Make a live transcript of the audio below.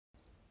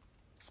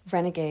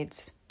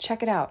Renegades,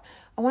 check it out.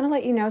 I want to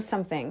let you know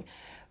something.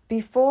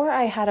 Before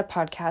I had a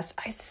podcast,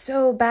 I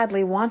so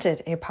badly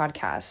wanted a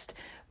podcast,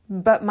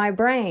 but my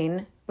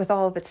brain, with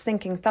all of its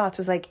thinking thoughts,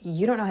 was like,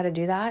 you don't know how to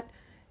do that?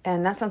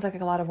 And that sounds like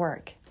a lot of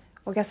work.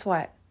 Well, guess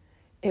what?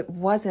 It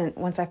wasn't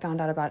once I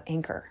found out about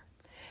Anchor.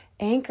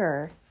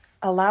 Anchor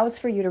allows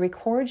for you to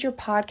record your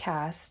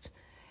podcast.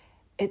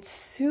 It's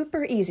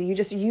super easy. You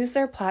just use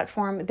their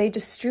platform. They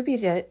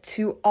distribute it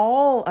to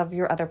all of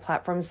your other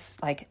platforms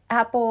like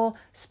Apple,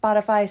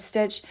 Spotify,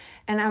 Stitch.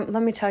 And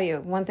let me tell you,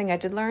 one thing I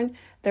did learn,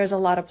 there's a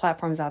lot of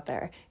platforms out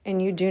there.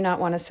 And you do not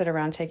want to sit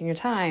around taking your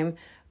time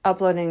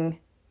uploading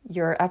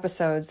your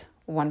episodes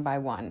one by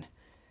one.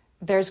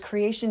 There's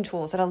creation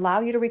tools that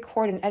allow you to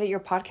record and edit your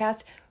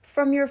podcast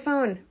from your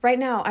phone. Right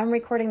now, I'm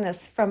recording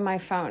this from my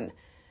phone.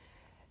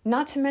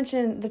 Not to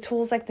mention the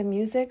tools like the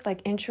music,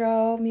 like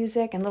intro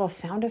music and little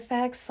sound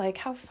effects. Like,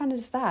 how fun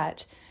is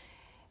that?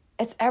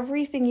 It's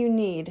everything you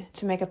need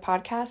to make a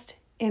podcast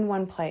in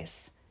one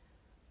place.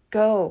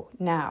 Go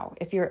now.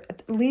 If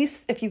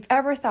you've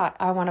ever thought,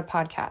 I want a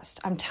podcast,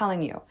 I'm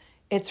telling you,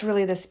 it's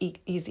really this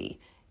easy.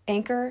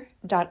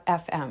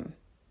 Anchor.fm.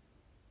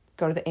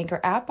 Go to the Anchor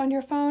app on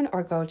your phone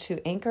or go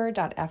to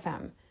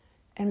anchor.fm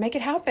and make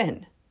it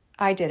happen.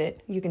 I did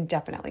it. You can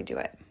definitely do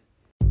it.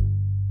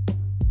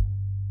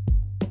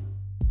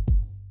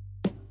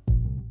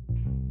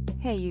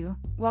 Hey you,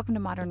 welcome to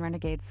Modern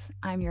Renegades.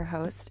 I'm your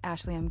host,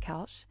 Ashley M.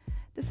 Kelch.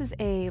 This is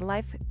a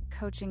life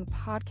coaching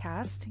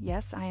podcast.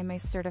 Yes, I am a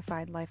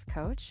certified life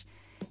coach,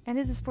 and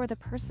it is for the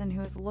person who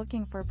is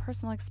looking for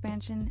personal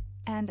expansion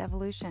and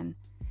evolution.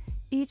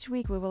 Each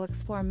week we will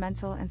explore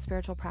mental and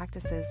spiritual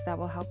practices that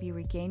will help you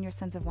regain your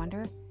sense of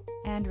wonder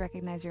and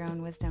recognize your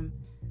own wisdom.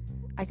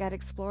 I guide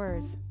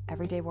explorers,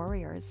 everyday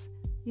warriors,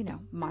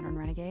 modern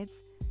renegades,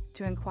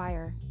 to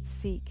inquire,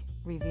 seek,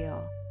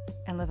 reveal,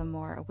 and live a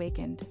more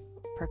awakened,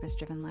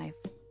 purpose-driven life.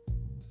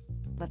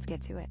 Let's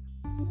get to it.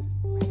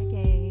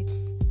 Renegades,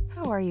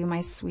 how are you, my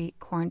sweet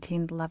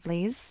quarantined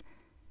lovelies?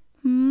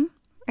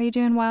 Are you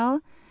doing well?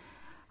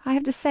 I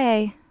have to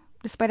say,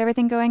 despite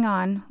everything going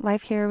on,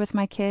 life here with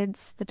my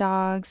kids, the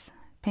dogs,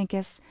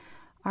 Pinkus,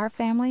 our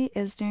family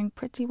is doing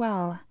pretty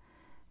well.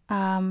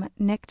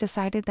 Nick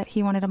decided that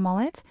he wanted a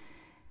mullet,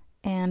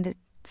 and it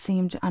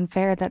seemed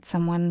unfair that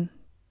someone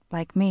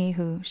like me,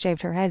 who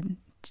shaved her head,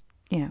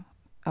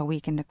 a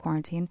week into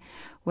quarantine,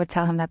 would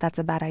tell him that that's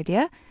a bad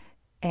idea.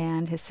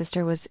 And his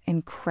sister was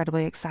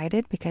incredibly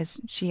excited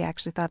because she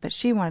actually thought that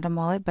she wanted a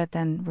mullet, but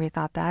then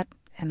rethought that.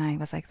 And I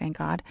was like, thank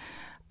God.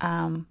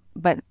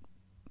 But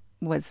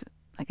was,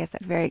 like I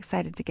said, very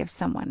excited to give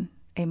someone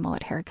a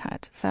mullet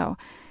haircut. So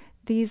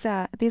these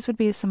would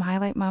be some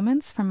highlight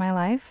moments from my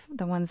life,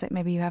 the ones that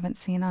maybe you haven't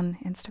seen on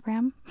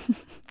Instagram.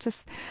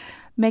 Just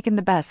making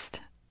the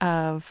best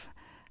of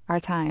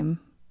our time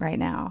right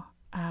now.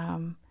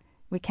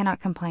 We cannot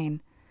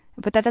complain.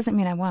 But that doesn't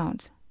mean I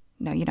won't.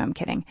 No, I'm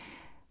kidding.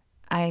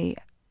 I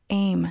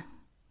aim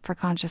for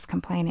conscious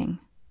complaining.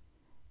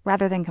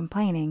 Rather than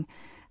complaining,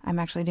 I'm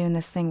actually doing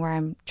this thing where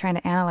I'm trying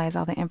to analyze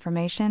all the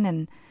information,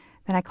 and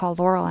then I call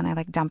Laurel and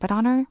I dump it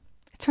on her.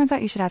 It turns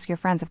out you should ask your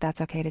friends if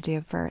that's okay to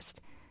do first.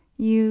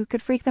 You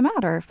could freak them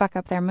out or fuck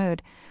up their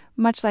mood.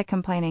 Much like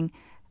complaining.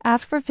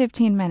 Ask for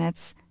 15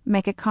 minutes,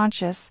 make it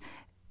conscious,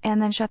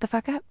 and then shut the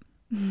fuck up.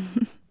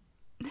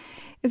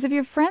 Because if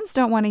your friends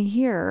don't want to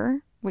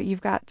hear what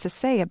you've got to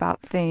say about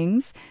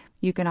things,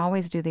 you can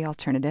always do the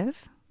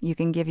alternative. You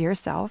can give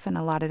yourself an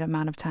allotted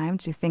amount of time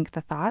to think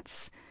the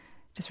thoughts.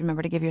 Just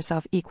remember to give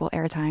yourself equal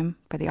airtime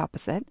for the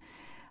opposite.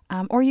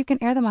 Or you can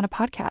air them on a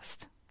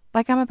podcast,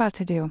 like I'm about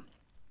to do.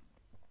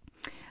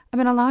 I've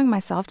been allowing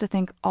myself to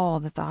think all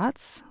the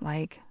thoughts,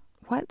 like,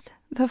 what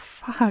the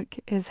fuck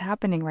is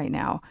happening right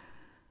now?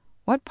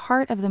 What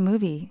part of the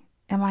movie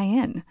am I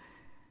in?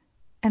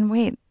 And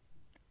wait,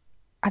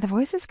 are the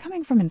voices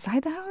coming from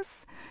inside the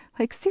house?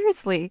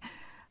 Seriously,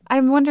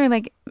 I'm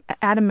wondering,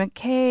 Adam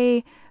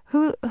McKay,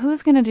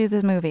 who's going to do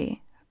this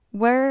movie?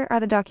 Where are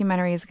the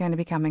documentaries going to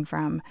be coming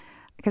from?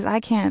 Because I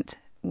can't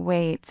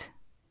wait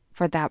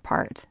for that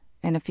part.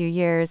 In a few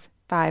years,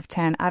 5,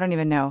 10, I don't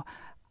even know.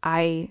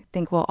 I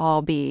think we'll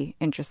all be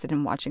interested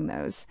in watching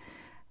those.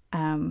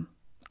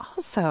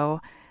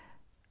 Also,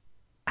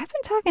 I've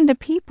been talking to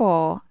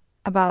people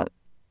about,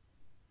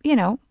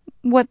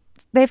 what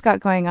they've got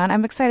going on.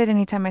 I'm excited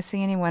anytime I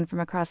see anyone from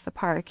across the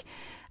park.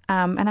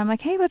 And I'm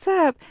like, hey, what's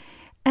up?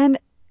 And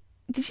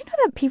did you know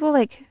that people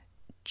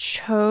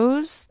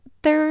chose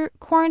their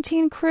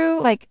quarantine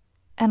crew,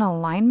 an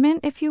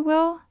alignment, if you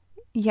will?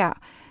 Yeah.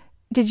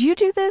 Did you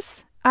do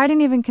this? I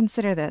didn't even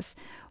consider this.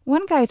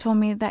 One guy told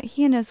me that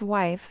he and his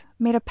wife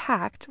made a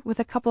pact with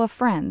a couple of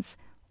friends,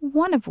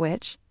 one of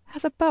which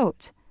has a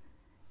boat.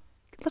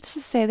 Let's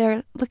just say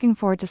they're looking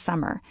forward to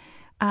summer.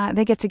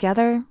 They get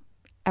together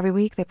every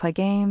week. They play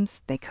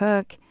games. They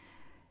cook.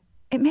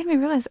 It made me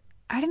realize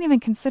I didn't even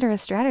consider a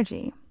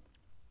strategy.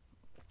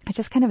 I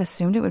just kind of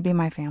assumed it would be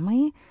my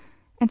family.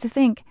 And to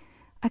think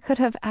I could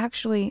have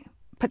actually,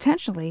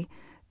 potentially,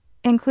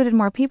 included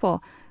more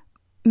people.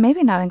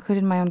 Maybe not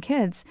included my own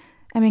kids.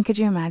 I mean, could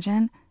you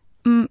imagine?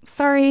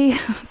 Sorry,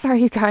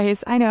 sorry, you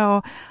guys. I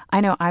know,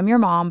 I'm your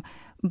mom,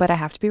 but I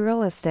have to be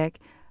realistic.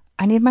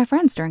 I need my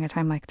friends during a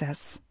time like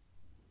this.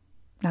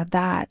 Now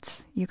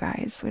that, you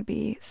guys, would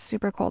be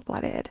super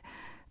cold-blooded.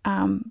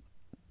 Um,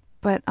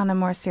 but on a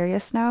more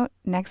serious note,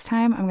 next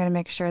time I'm going to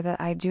make sure that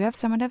I do have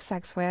someone to have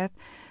sex with,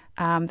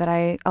 that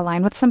I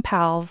align with some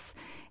pals,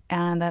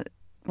 and that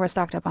we're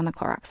stocked up on the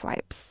Clorox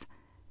wipes.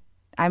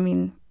 I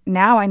mean,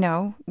 now I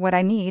know what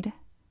I need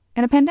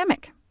in a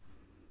pandemic.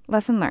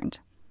 Lesson learned.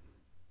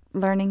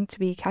 Learning to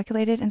be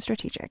calculated and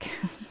strategic.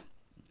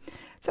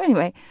 So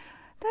anyway,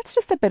 that's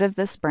just a bit of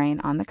this brain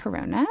on the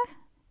corona.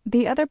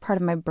 The other part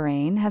of my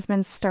brain has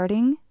been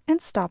starting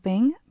and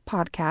stopping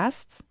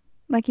podcasts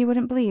like you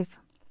wouldn't believe.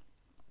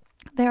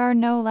 There are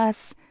no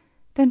less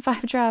than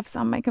 5 drafts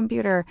on my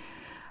computer.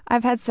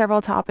 I've had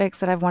several topics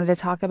that I've wanted to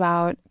talk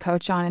about,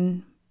 coach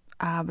on,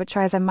 but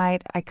try as I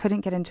might, I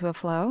couldn't get into a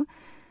flow.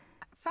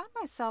 I found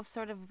myself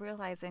sort of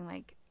realizing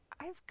like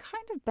I've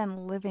kind of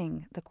been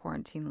living the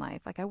quarantine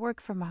life. Like I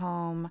work from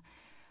home.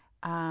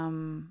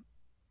 Um,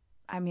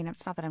 I mean,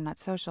 it's not that I'm not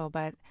social,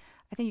 but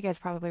I think you guys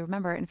probably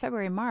remember in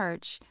February,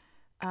 March,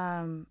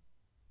 um,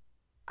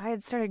 I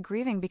had started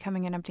grieving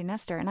becoming an empty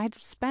nester, and I'd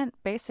spent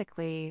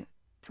basically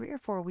 3 or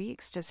 4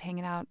 weeks just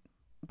hanging out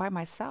by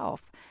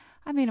myself.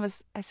 I mean,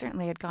 I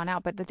certainly had gone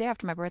out, but the day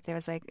after my birthday, I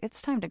was like,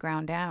 it's time to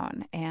ground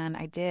down. And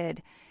I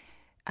did,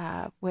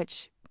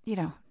 which,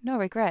 no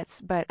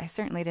regrets, but I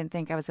certainly didn't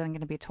think I was going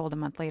to be told a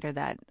month later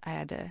that I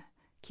had to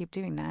keep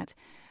doing that.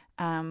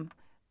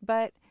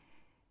 But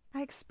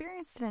I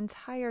experienced an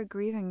entire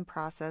grieving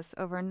process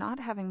over not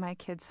having my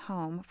kids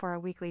home for our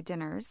weekly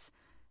dinners,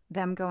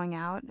 them going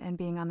out and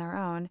being on their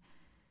own.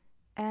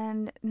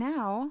 And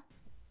now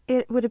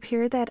it would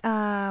appear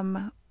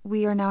that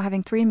we are now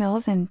having 3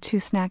 meals and 2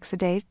 snacks a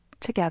day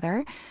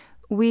together.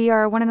 We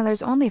are one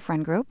another's only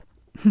friend group.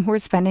 We're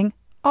spending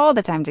all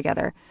the time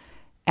together.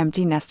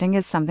 Empty nesting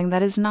is something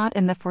that is not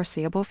in the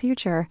foreseeable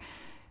future.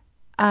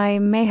 I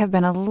may have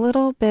been a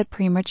little bit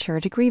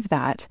premature to grieve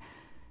that.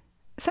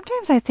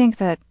 Sometimes I think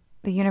that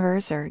the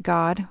universe or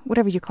God,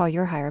 whatever you call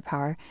your higher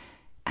power,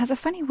 has a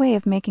funny way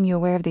of making you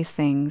aware of these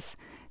things.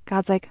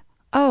 God's like,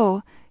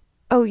 oh,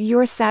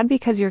 you're sad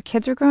because your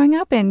kids are growing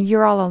up and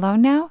you're all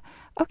alone now?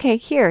 Okay,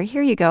 here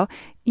you go.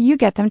 You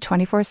get them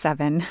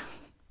 24/7.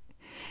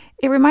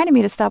 It reminded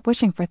me to stop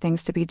wishing for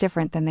things to be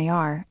different than they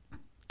are,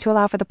 to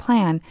allow for the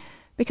plan,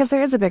 because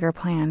there is a bigger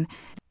plan.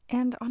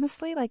 And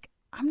honestly, like,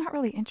 I'm not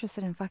really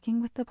interested in fucking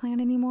with the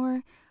plan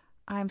anymore.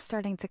 I'm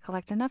starting to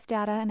collect enough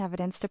data and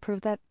evidence to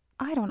prove that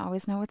I don't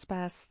always know what's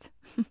best.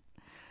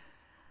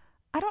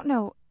 I don't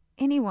know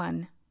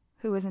anyone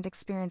who isn't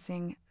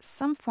experiencing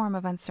some form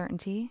of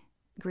uncertainty,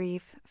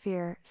 grief,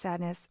 fear,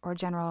 sadness, or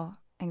general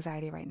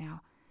anxiety right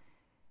now.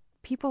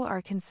 People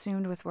are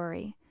consumed with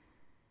worry.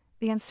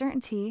 The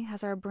uncertainty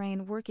has our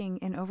brain working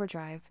in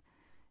overdrive.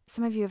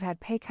 Some of you have had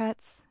pay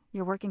cuts,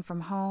 you're working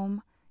from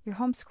home, you're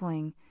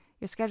homeschooling,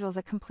 your schedule is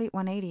a complete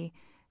 180,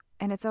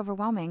 and it's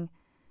overwhelming.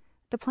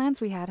 The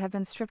plans we had have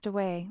been stripped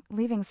away,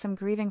 leaving some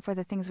grieving for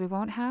the things we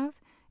won't have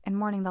and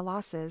mourning the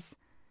losses.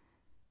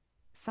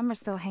 Some are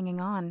still hanging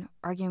on,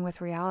 arguing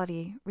with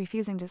reality,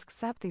 refusing to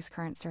accept these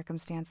current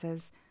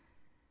circumstances.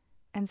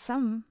 And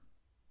some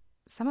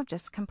have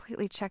just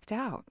completely checked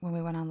out when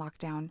we went on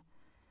lockdown.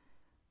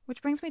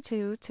 Which brings me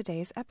to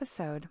today's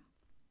episode.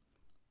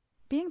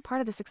 Being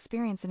part of this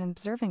experience and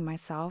observing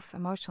myself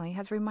emotionally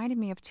has reminded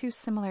me of 2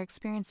 similar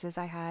experiences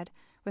I had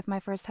with my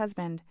first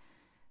husband,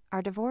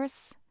 our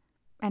divorce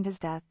and his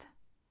death.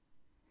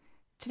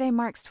 Today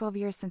marks 12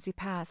 years since he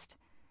passed.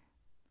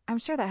 I'm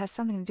sure that has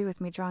something to do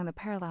with me drawing the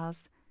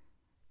parallels.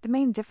 The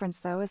main difference,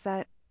 though, is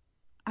that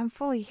I'm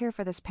fully here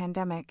for this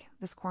pandemic,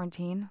 this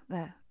quarantine,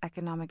 the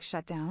economic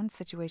shutdown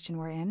situation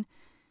we're in.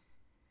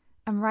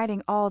 I'm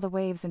riding all the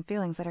waves and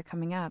feelings that are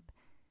coming up.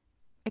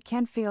 It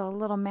can feel a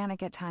little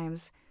manic at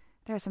times.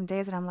 There are some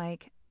days that I'm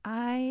like,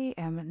 I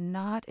am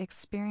not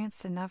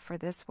experienced enough for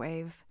this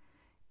wave.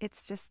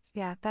 It's just,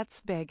 yeah,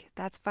 that's big.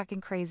 That's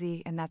fucking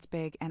crazy, and that's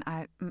big, and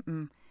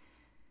And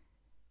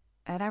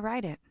I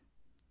ride it.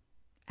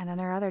 And then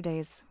there are other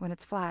days when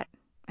it's flat,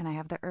 and I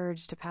have the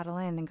urge to paddle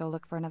in and go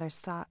look for another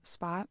spot.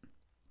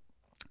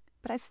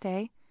 But I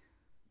stay,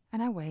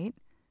 and I wait.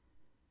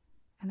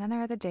 And then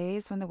there are the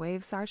days when the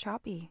waves are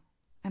choppy,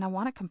 and I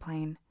want to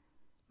complain,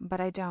 but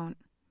I don't.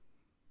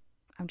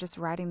 I'm just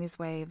riding these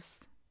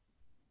waves,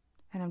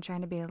 and I'm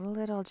trying to be a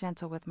little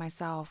gentle with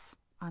myself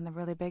on the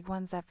really big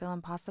ones that feel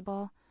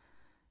impossible,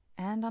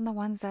 and on the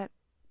ones that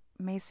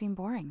may seem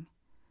boring.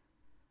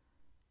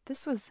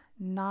 This was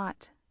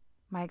not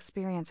my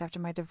experience after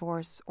my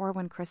divorce or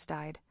when Chris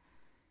died.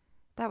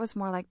 That was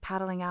more like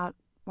paddling out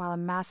while a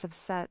massive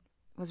set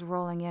was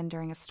rolling in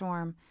during a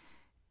storm,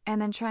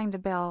 and then trying to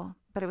bail,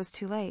 but it was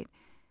too late.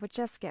 I would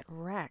just get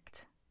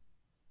wrecked.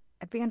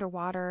 I'd be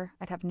underwater.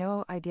 I'd have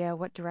no idea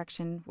what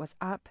direction was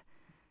up.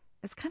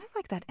 It's kind of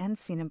like that end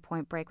scene in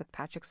Point Break with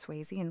Patrick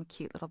Swayze and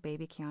cute little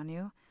baby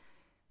Keanu.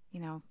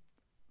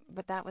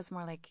 But that was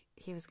more like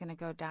he was going to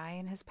go die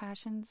in his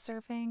passion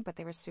surfing, but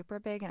they were super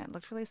big and it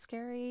looked really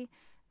scary.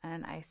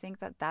 And I think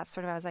that that's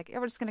sort of, I was like, yeah,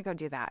 we're just going to go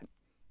do that.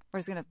 We're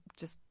just going to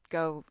just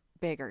go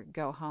big or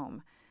go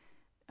home.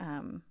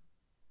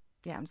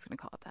 Yeah, I'm just going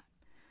to call it that.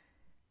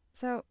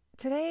 So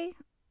today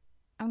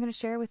I'm going to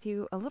share with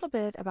you a little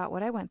bit about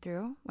what I went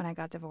through when I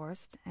got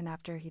divorced and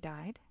after he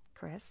died,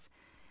 Chris.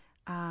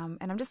 And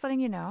I'm just letting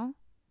you know,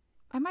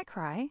 I might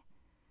cry.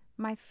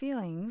 My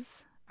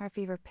feelings are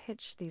fever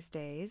pitch these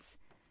days.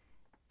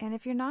 And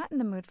if you're not in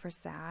the mood for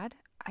sad,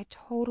 I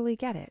totally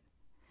get it.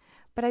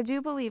 But I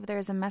do believe there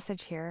is a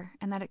message here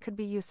and that it could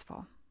be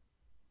useful.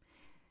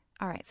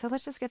 All right, so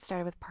let's just get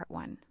started with part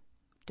 1,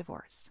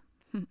 divorce.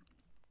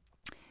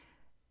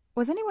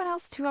 Was anyone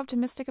else too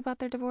optimistic about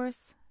their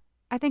divorce?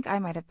 I think I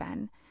might have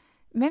been.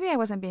 Maybe I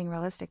wasn't being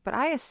realistic, but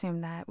I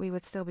assumed that we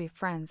would still be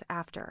friends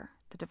after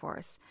the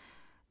divorce.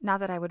 Not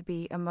that I would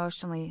be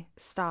emotionally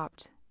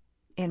stopped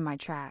in my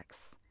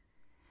tracks.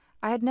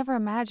 I had never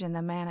imagined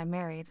the man I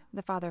married,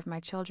 the father of my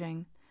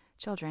children,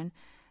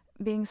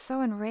 being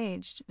so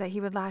enraged that he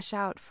would lash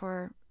out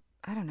for,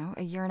 I don't know,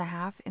 a year and a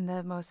half in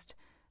the most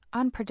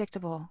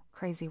unpredictable,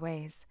 crazy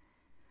ways.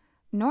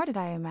 Nor did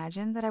I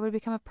imagine that I would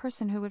become a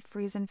person who would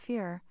freeze in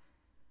fear,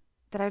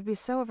 that I would be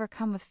so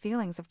overcome with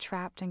feelings of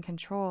trapped and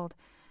controlled,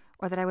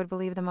 or that I would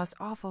believe the most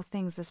awful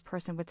things this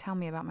person would tell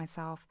me about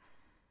myself,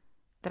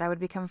 that I would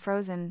become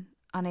frozen,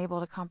 unable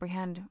to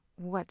comprehend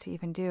what to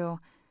even do.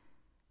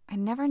 I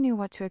never knew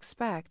what to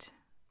expect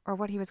or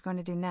what he was going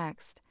to do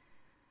next,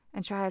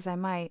 and try as I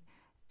might,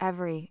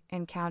 every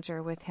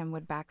encounter with him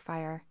would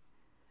backfire.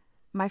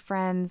 My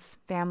friends,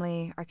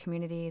 family, our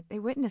community, they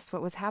witnessed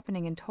what was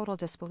happening in total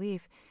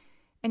disbelief,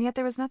 and yet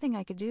there was nothing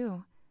I could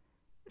do.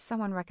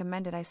 Someone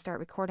recommended I start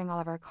recording all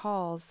of our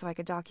calls so I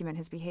could document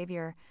his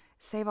behavior,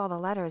 save all the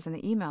letters and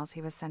the emails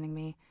he was sending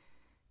me.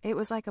 It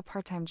was like a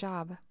part-time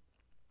job.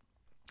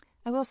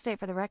 I will state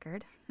for the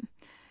record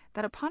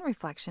that upon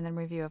reflection and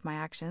review of my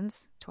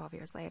actions, 12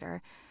 years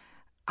later,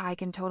 I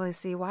can totally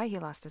see why he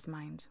lost his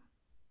mind.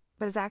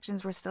 But his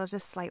actions were still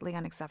just slightly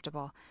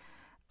unacceptable.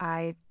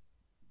 I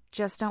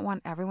just don't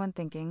want everyone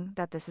thinking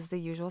that this is the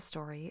usual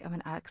story of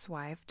an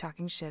ex-wife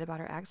talking shit about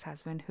her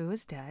ex-husband who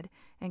is dead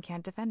and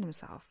can't defend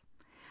himself.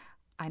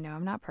 I know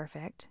I'm not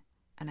perfect,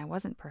 and I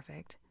wasn't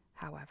perfect.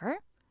 However,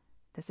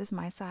 this is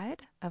my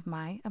side of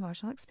my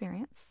emotional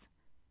experience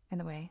in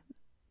the way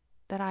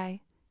that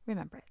I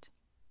remember it.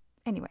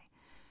 Anyway,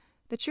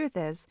 the truth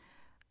is,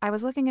 I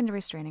was looking into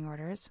restraining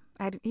orders.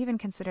 I'd even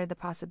considered the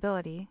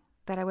possibility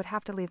that I would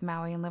have to leave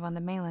Maui and live on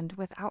the mainland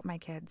without my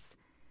kids.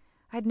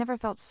 I'd never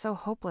felt so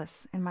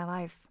hopeless in my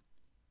life.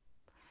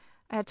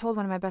 I had told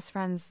one of my best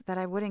friends that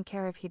I wouldn't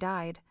care if he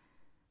died,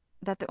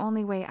 that the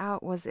only way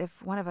out was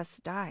if one of us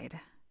died.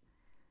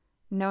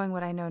 Knowing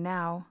what I know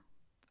now,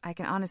 I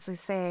can honestly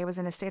say I was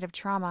in a state of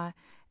trauma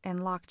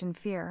and locked in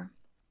fear.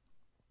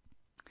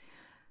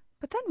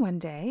 But then one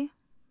day,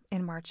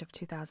 in March of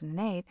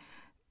 2008,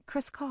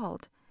 Chris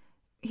called.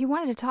 He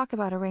wanted to talk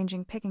about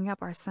arranging picking up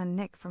our son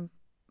Nick from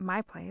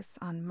my place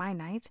on my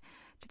night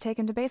to take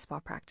him to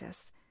baseball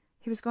practice.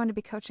 He was going to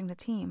be coaching the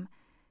team.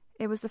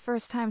 It was the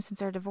first time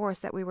since our divorce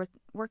that we were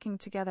working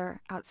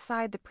together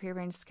outside the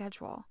prearranged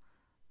schedule.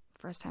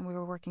 First time we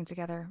were working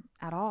together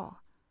at all.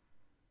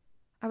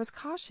 I was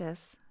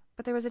cautious,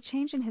 but there was a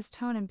change in his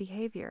tone and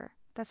behavior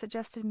that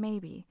suggested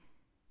maybe,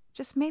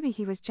 just maybe,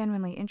 he was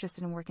genuinely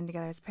interested in working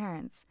together as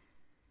parents.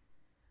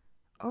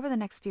 Over the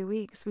next few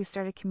weeks, we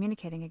started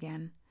communicating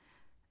again.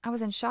 I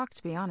was in shock,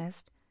 to be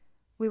honest.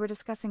 We were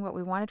discussing what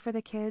we wanted for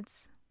the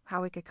kids,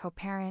 how we could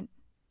co-parent,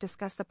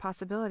 discuss the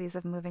possibilities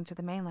of moving to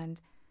the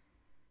mainland.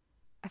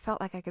 I felt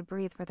like I could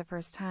breathe for the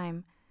first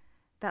time,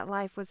 that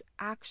life was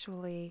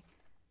actually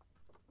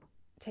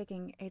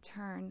taking a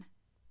turn.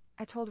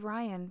 I told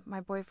Ryan, my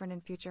boyfriend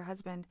and future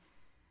husband,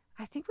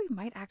 I think we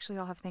might actually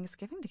all have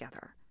Thanksgiving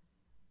together.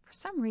 For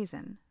some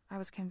reason, I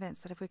was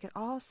convinced that if we could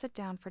all sit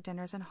down for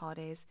dinners and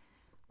holidays,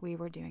 we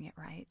were doing it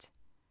right.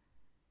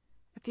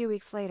 A few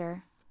weeks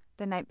later,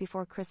 the night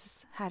before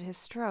Chris had his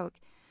stroke,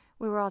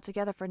 we were all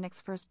together for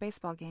Nick's first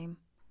baseball game.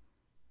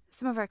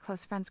 Some of our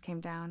close friends came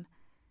down.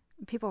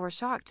 People were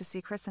shocked to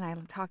see Chris and I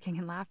talking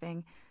and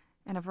laughing,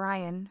 and of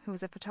Ryan, who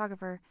was a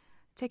photographer,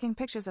 taking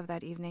pictures of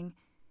that evening.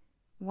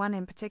 One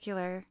in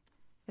particular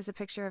is a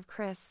picture of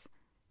Chris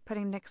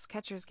putting Nick's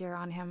catcher's gear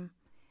on him.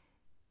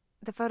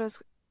 The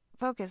photos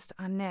focused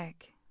on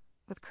Nick,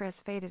 with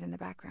Chris faded in the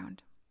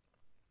background.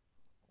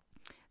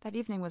 That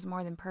evening was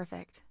more than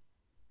perfect.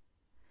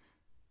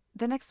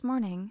 The next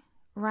morning,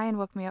 Ryan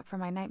woke me up from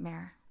my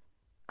nightmare.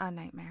 A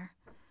nightmare.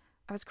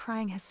 I was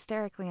crying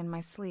hysterically in my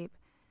sleep.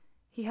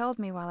 He held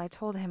me while I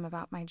told him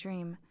about my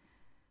dream.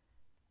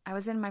 I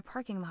was in my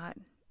parking lot.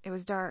 It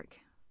was dark,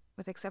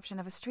 with the exception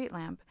of a street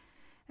lamp,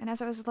 and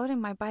as I was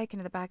loading my bike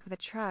into the back of the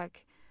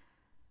truck,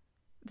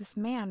 this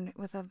man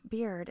with a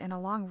beard and a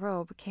long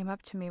robe came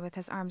up to me with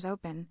his arms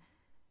open.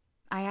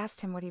 I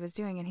asked him what he was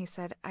doing, and he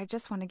said, "I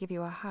just want to give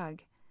you a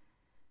hug."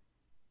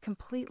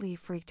 Completely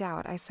freaked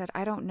out, I said,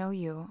 "I don't know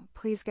you.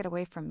 Please get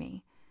away from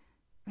me."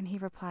 And he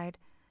replied,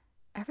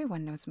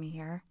 "Everyone knows me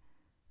here."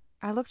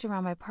 I looked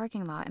around my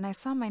parking lot, and I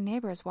saw my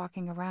neighbors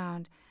walking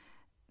around.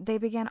 They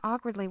began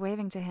awkwardly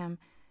waving to him,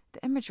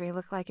 The imagery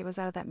looked like it was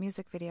out of that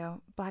music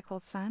video, Black Hole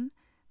Sun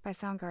by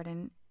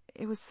Soundgarden.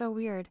 It was so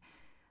weird.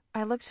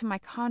 I looked to my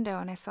condo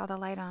and I saw the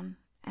light on,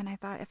 and I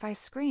thought, if I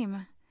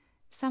scream,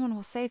 someone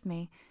will save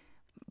me.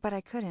 But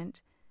I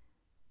couldn't.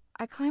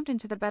 I climbed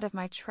into the bed of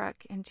my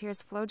truck, and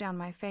tears flowed down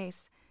my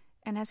face,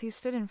 and as he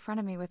stood in front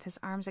of me with his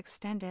arms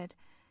extended,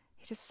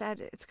 he just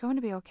said, "It's going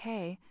to be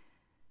okay.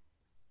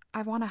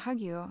 I want to hug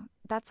you,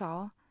 that's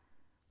all."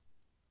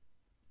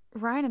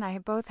 Ryan and I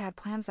both had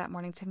plans that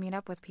morning to meet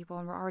up with people,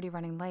 and were already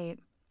running late.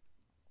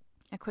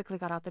 I quickly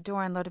got out the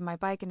door and loaded my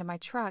bike into my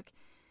truck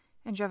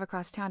and drove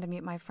across town to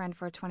meet my friend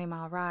for a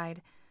 20-mile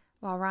ride,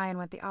 while Ryan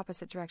went the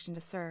opposite direction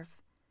to surf.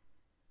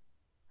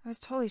 I was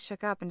totally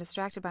shook up and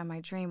distracted by my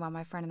dream while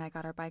my friend and I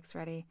got our bikes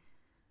ready.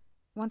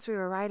 Once we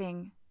were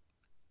riding,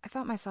 I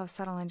felt myself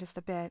settle in just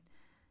a bit.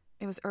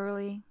 It was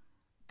early,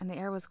 and the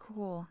air was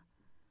cool.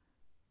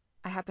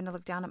 I happened to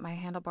look down at my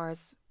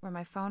handlebars where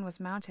my phone was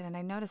mounted, and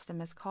I noticed a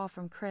missed call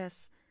from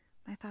Chris.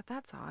 I thought,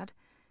 that's odd.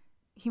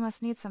 He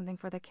must need something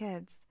for the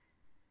kids.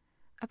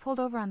 I pulled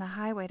over on the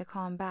highway to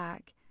call him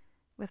back,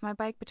 with my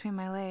bike between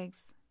my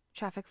legs,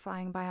 traffic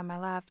flying by on my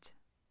left,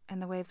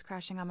 and the waves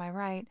crashing on my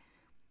right.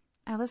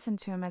 I listened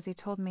to him as he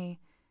told me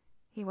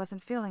he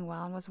wasn't feeling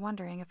well and was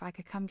wondering if I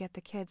could come get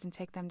the kids and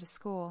take them to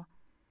school.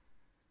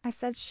 I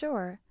said,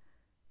 sure,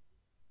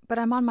 but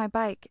I'm on my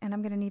bike and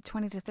I'm going to need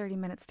 20 to 30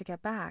 minutes to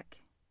get back.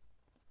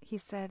 He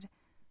said,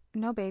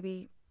 "No,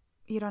 baby,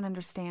 you don't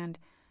understand.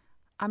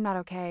 I'm not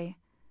okay."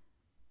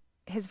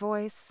 His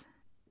voice,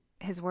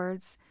 his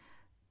words,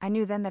 I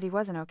knew then that he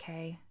wasn't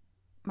okay.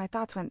 My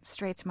thoughts went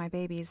straight to my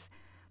babies.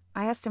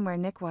 I asked him where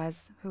Nick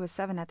was, who was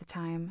 7 at the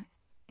time.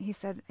 He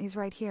said, "He's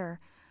right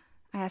here."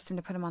 I asked him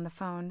to put him on the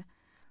phone.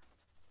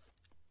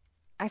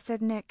 I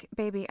said, "Nick,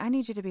 baby, I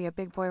need you to be a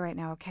big boy right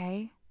now,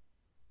 okay?"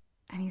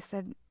 And he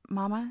said,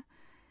 "Mama,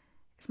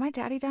 is my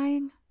daddy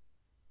dying?"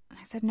 And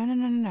I said,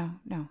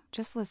 No,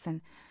 just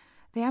listen.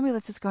 The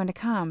ambulance is going to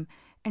come,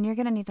 and you're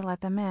going to need to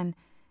let them in.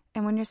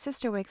 And when your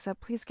sister wakes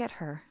up, please get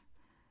her.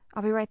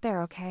 I'll be right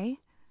there, okay?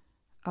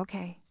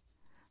 Okay.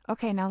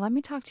 Okay, now let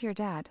me talk to your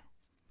dad.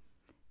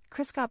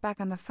 Chris got back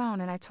on the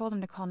phone, and I told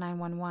him to call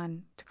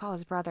 911, to call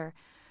his brother,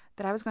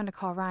 that I was going to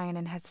call Ryan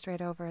and head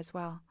straight over as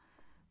well.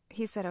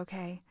 He said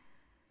okay.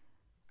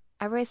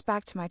 I raced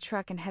back to my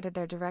truck and headed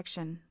their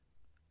direction.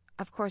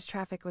 Of course,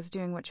 traffic was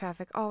doing what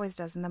traffic always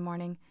does in the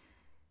morning.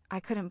 I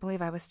couldn't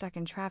believe I was stuck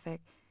in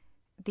traffic.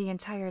 The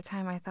entire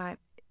time I thought,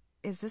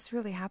 is this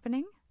really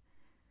happening?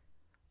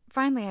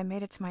 Finally, I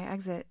made it to my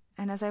exit,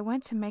 and as I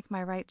went to make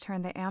my right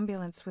turn, the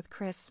ambulance with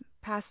Chris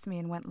passed me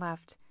and went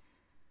left.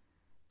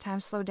 Time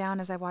slowed down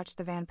as I watched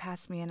the van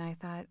pass me, and I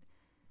thought,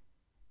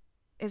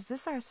 is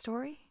this our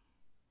story?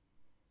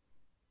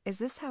 Is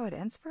this how it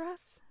ends for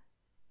us?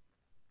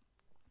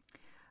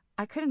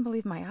 I couldn't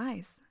believe my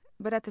eyes,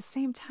 but at the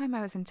same time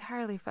I was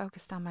entirely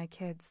focused on my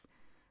kids,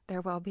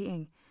 their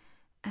well-being,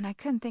 and I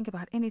couldn't think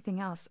about anything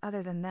else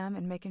other than them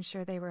and making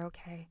sure they were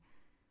okay.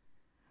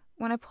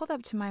 When I pulled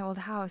up to my old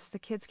house, the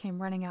kids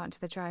came running out into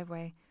the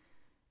driveway.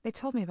 They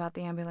told me about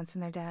the ambulance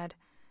and their dad.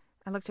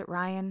 I looked at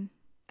Ryan,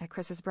 at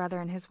Chris's brother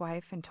and his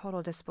wife, in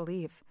total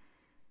disbelief.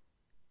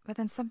 But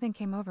then something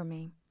came over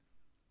me.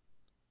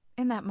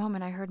 In that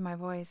moment, I heard my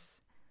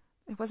voice.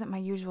 It wasn't my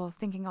usual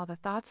thinking all the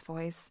thoughts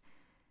voice.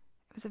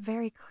 It was a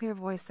very clear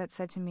voice that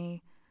said to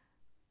me,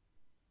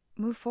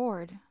 "Move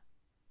forward,"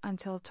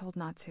 until told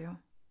not to.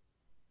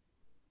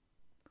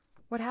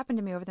 What happened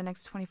to me over the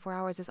next 24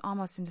 hours is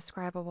almost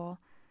indescribable.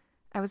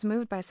 I was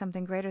moved by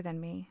something greater than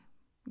me.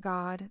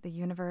 God, the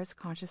universe,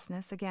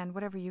 consciousness, again,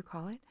 whatever you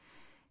call it.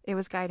 It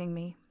was guiding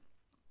me.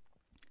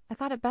 I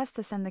thought it best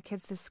to send the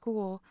kids to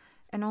school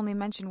and only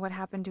mention what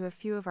happened to a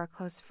few of our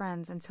close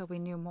friends until we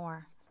knew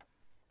more.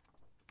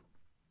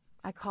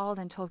 I called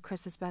and told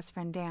Chris's best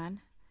friend,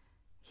 Dan.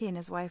 He and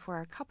his wife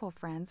were a couple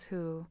friends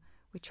who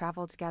we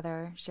traveled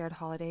together, shared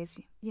holidays,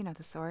 you know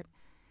the sort.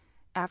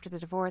 After the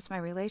divorce, my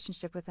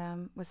relationship with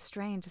them was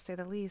strained, to say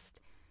the least.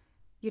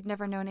 You'd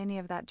never known any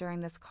of that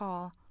during this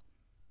call.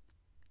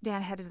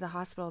 Dan headed to the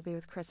hospital to be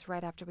with Chris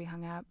right after we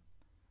hung up.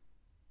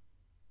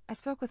 I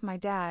spoke with my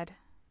dad.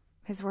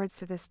 His words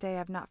to this day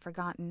I've not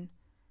forgotten.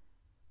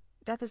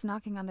 "Death is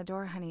knocking on the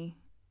door, honey.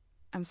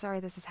 I'm sorry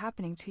this is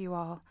happening to you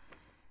all.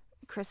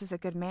 Chris is a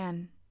good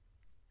man,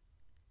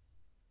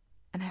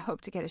 and I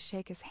hope to get to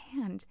shake his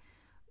hand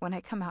when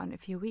I come out in a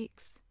few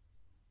weeks."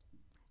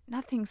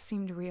 Nothing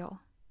seemed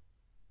real.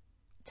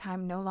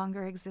 Time no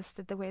longer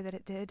existed the way that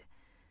it did.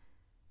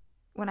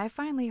 When I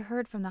finally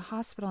heard from the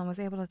hospital and was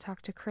able to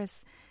talk to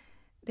Chris,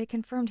 they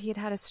confirmed he had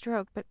had a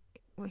stroke, but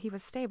he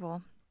was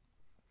stable.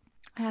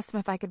 I asked him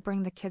if I could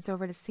bring the kids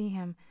over to see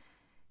him.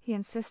 He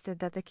insisted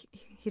that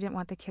he didn't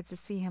want the kids to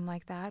see him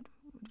like that,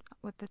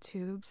 with the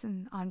tubes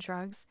and on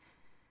drugs.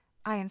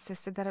 I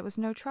insisted that it was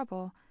no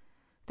trouble,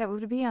 that we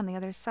would be on the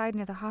other side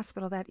near the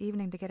hospital that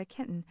evening to get a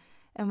kitten,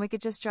 and we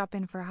could just drop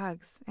in for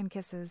hugs and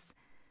kisses.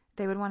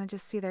 They would want to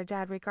just see their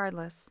dad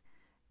regardless.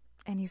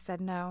 And he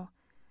said no.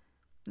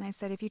 And I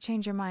said, "If you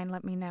change your mind,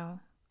 let me know,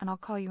 and I'll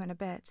call you in a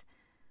bit."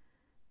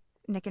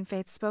 Nick and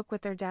Faith spoke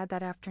with their dad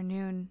that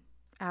afternoon,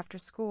 after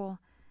school.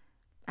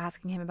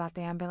 asking him about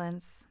the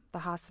ambulance, the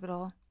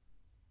hospital.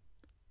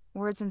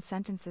 Words and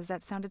sentences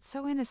that sounded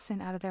so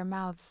innocent out of their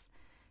mouths,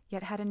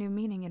 yet had a new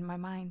meaning in my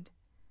mind.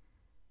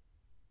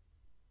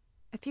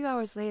 A few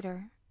hours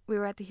later, we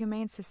were at the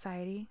Humane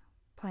Society,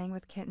 playing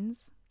with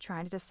kittens,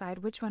 trying to decide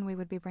which one we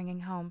would be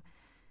bringing home.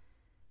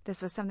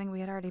 This was something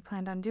we had already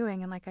planned on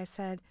doing, and like I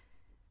said,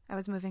 I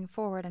was moving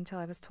forward until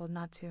I was told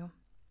not to.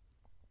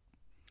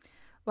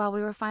 While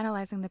we were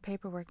finalizing the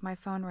paperwork, my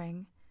phone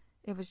rang.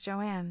 It was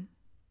Joanne,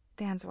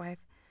 Dan's wife.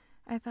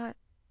 I thought,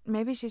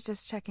 maybe she's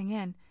just checking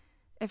in.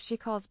 If she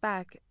calls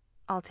back,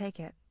 I'll take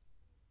it.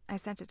 I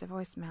sent it to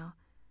voicemail.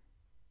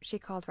 She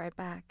called right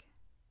back.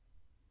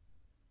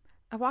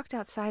 I walked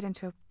outside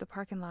into the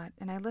parking lot,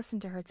 and I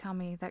listened to her tell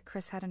me that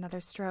Chris had another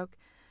stroke,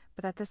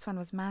 but that this one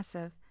was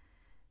massive.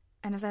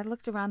 And as I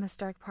looked around this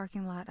dark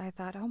parking lot, I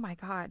thought, oh my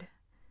God.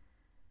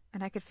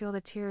 And I could feel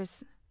the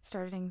tears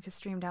starting to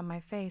stream down my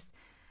face.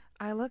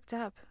 I looked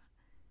up,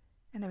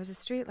 and there was a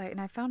streetlight, and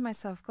I found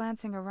myself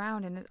glancing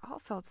around, and it all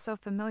felt so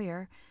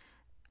familiar.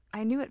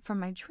 I knew it from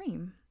my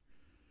dream.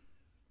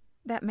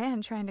 That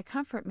man trying to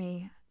comfort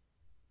me,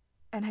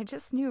 and I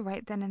just knew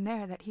right then and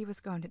there that he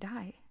was going to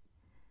die.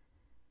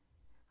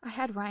 I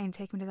had Ryan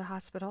take me to the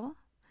hospital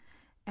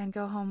and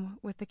go home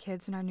with the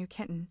kids and our new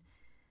kitten.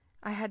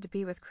 I had to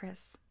be with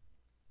Chris.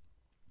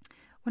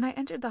 When I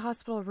entered the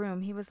hospital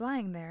room, he was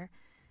lying there,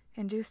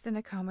 induced in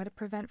a coma to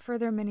prevent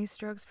further mini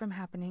strokes from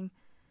happening.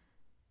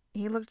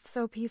 He looked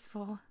so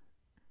peaceful.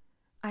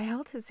 I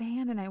held his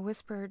hand and I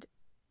whispered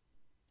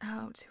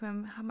out to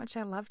him how much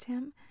I loved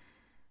him,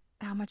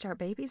 how much our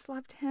babies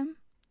loved him.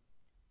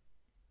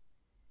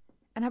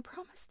 And I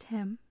promised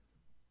him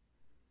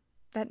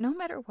that no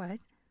matter what,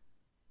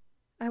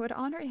 I would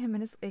honor him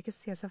in his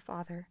legacy as a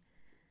father.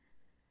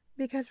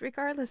 Because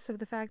regardless of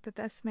the fact that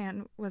this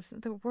man was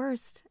the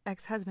worst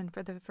ex-husband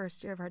for the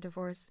first year of our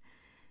divorce,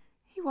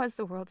 he was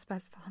the world's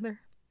best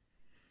father.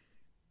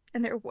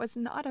 And there was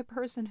not a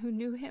person who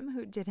knew him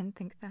who didn't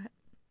think that.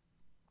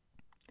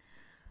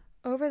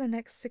 Over the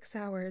next 6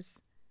 hours,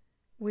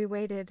 we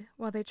waited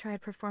while they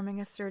tried performing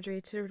a surgery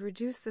to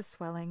reduce the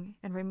swelling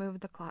and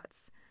remove the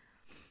clots.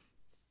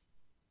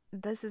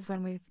 This is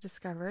when we've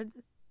discovered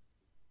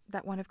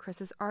that one of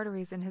Chris's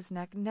arteries in his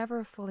neck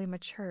never fully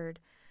matured,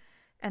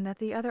 and that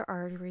the other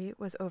artery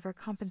was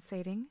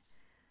overcompensating,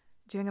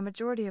 doing a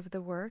majority of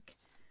the work,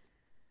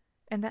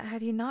 and that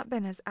had he not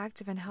been as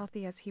active and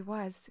healthy as he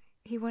was,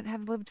 he wouldn't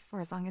have lived for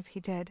as long as he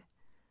did,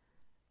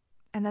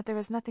 and that there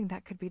was nothing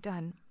that could be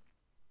done.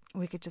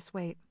 We could just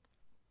wait.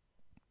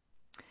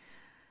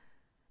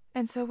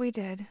 And so we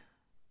did.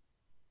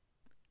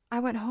 I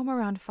went home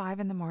around 5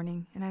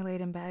 a.m, and I laid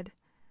in bed.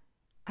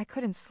 I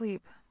couldn't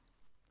sleep.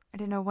 I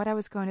didn't know what I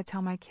was going to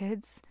tell my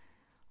kids,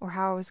 or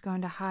how I was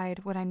going to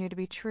hide what I knew to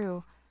be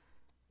true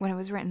when it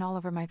was written all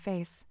over my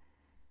face.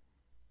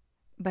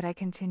 But I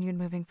continued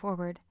moving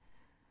forward.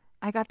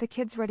 I got the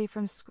kids ready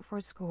for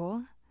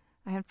school.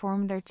 I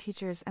informed their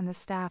teachers and the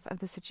staff of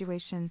the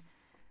situation.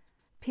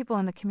 People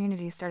in the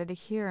community started to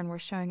hear and were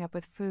showing up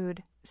with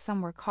food.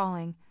 Some were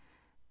calling.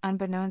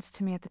 Unbeknownst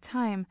to me at the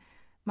time,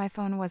 my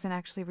phone wasn't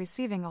actually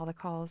receiving all the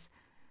calls,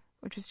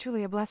 which was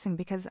truly a blessing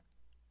because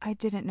I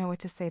didn't know what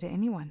to say to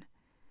anyone.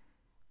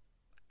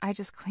 I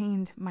just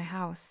cleaned my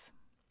house.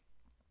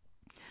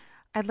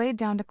 I laid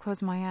down to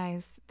close my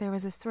eyes. There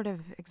was a sort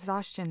of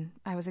exhaustion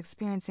I was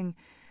experiencing,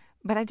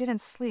 but I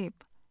didn't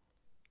sleep.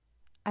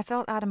 I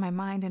felt out of my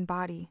mind and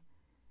body.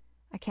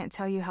 I can't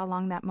tell you how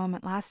long that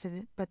moment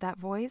lasted, but that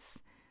voice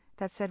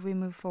that said we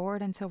move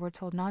forward until we're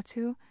told not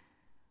to,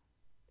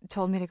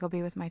 told me to go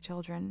be with my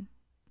children.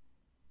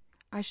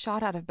 I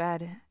shot out of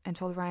bed and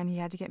told Ryan he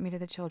had to get me to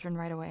the children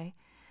right away.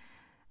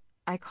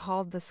 I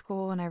called the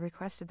school and I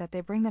requested that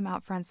they bring them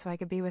out front so I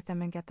could be with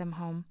them and get them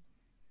home.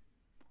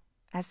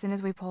 As soon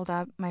as we pulled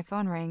up, my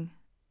phone rang.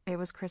 It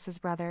was Chris's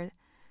brother.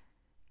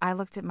 I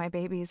looked at my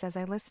babies as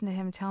I listened to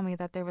him tell me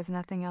that there was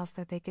nothing else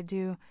that they could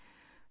do,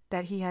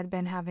 that he had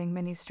been having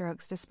many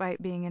strokes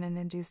despite being in an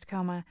induced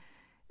coma,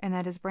 and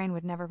that his brain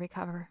would never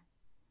recover.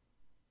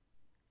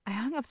 I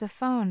hung up the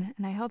phone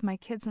and I held my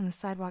kids on the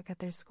sidewalk at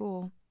their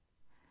school.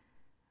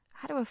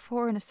 How do a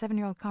 4- and a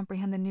 7-year-old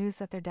comprehend the news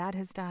that their dad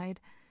has died?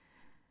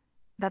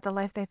 That the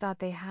life they thought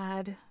they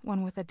had,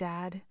 one with a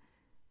dad,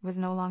 was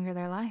no longer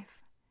their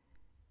life?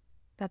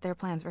 That their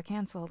plans were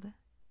canceled?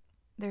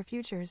 Their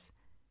futures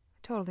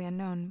totally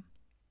unknown?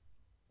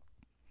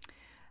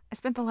 I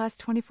spent the last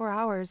 24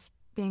 hours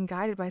being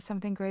guided by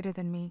something greater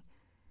than me.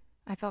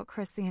 I felt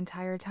Chris the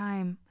entire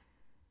time.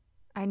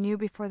 I knew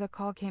before the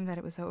call came that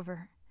it was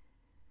over.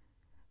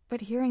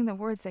 But hearing the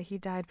words that he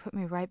died put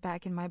me right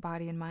back in my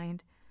body and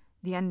mind.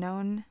 The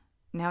unknown,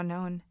 now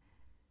known.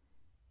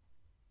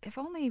 If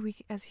only we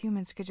as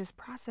humans could just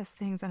process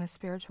things on a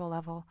spiritual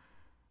level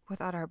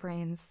without our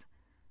brains.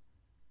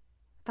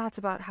 Thoughts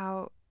about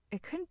how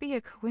it couldn't be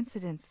a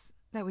coincidence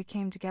that we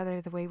came together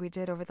the way we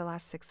did over the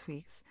last 6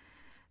 weeks.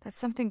 That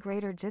something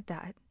greater did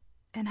that.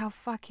 And how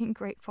fucking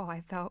grateful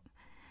I felt.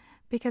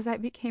 Because I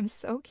became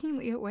so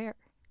keenly aware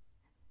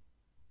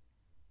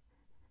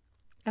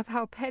of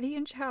how petty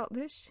and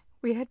childish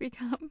we had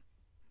become.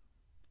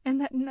 and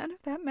that none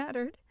of that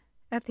mattered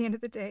at the end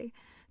of the day.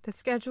 The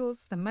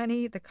schedules, the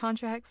money, the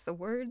contracts, the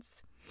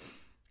words.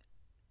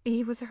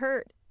 He was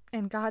hurt,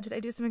 and God, did I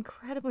do some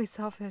incredibly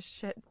selfish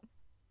shit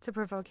to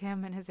provoke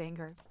him and his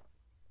anger?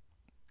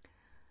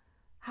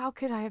 How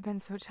could I have been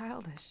so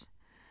childish?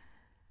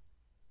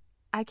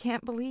 I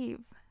can't believe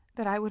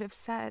that I would have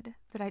said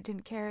that I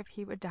didn't care if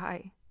he would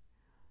die.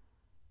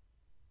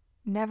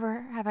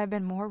 Never have I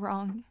been more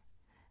wrong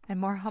and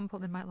more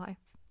humbled in my life.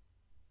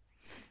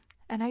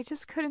 And I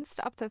just couldn't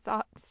stop the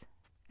thoughts,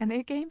 and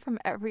they came from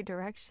every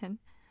direction.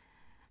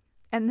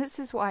 And this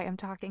is why I'm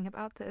talking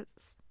about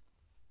this.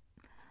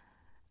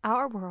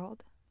 Our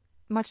world,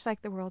 much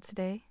like the world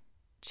today,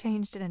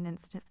 changed in an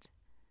instant.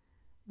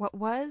 What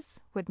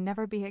was would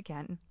never be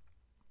again.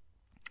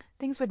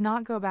 Things would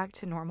not go back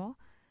to normal.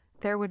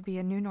 There would be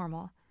a new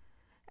normal.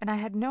 And I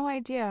had no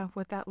idea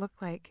what that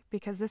looked like,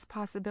 because this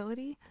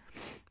possibility,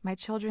 my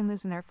children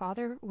losing their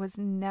father, was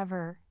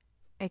never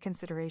a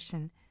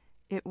consideration.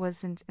 It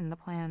wasn't in the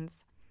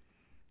plans.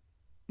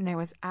 And there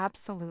was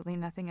absolutely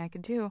nothing I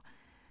could do.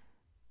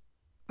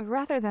 But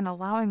rather than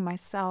allowing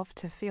myself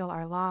to feel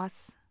our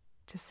loss,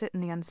 to sit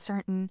in the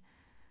uncertain,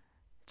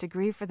 to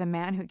grieve for the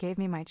man who gave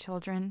me my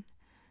children,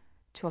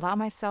 to allow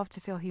myself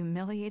to feel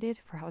humiliated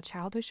for how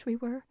childish we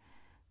were,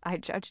 I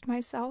judged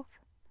myself.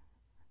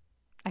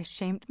 I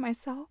shamed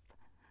myself.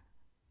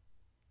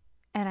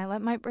 And I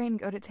let my brain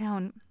go to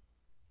town.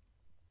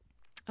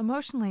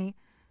 Emotionally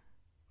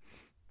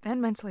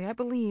and mentally, I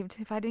believed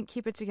if I didn't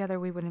keep it together,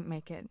 we wouldn't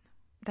make it.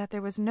 That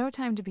there was no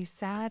time to be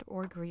sad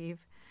or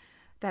grieve.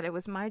 That it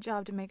was my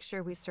job to make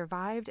sure we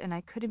survived, and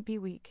I couldn't be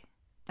weak.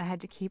 I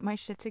had to keep my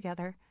shit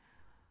together.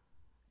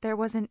 There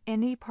wasn't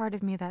any part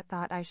of me that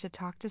thought I should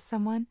talk to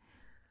someone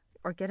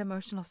or get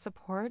emotional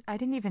support. I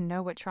didn't even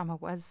know what trauma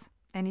was.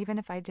 And even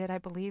if I did, I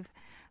believe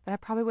that I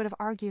probably would have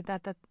argued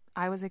that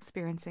I was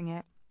experiencing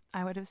it.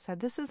 I would have said,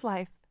 this is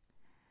life.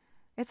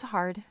 It's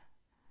hard.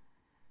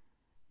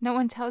 No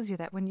one tells you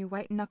that when you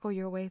white-knuckle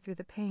your way through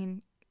the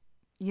pain,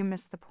 you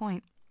miss the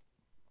point.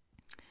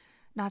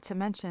 Not to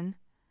mention,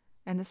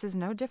 and this is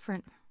no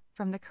different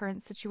from the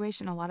current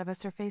situation a lot of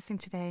us are facing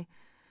today,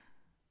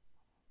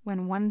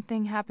 when one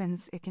thing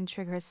happens, it can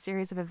trigger a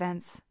series of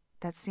events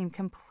that seem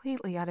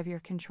completely out of your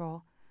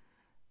control.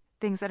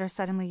 Things that are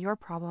suddenly your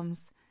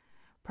problems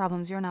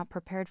you're not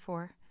prepared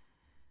for.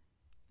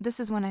 This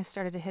is when I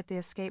started to hit the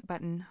escape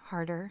button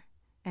harder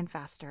and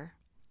faster.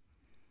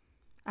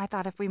 I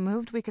thought if we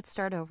moved, we could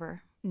start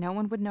over. No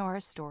one would know our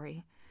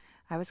story.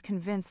 I was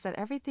convinced that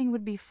everything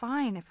would be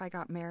fine if I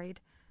got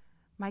married.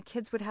 My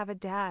kids would have a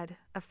dad,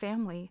 a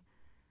family.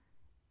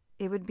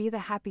 It would be the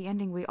happy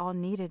ending we all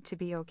needed to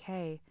be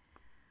okay.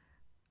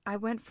 I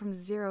went from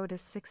 0 to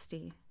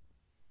 60.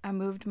 I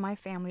moved my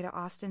family to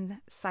Austin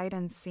sight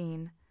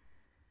unseen.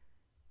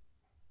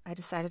 I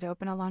decided to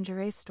open a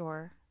lingerie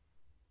store.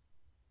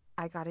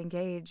 I got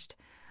engaged.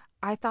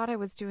 I thought I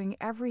was doing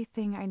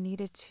everything I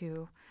needed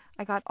to.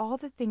 I got all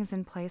the things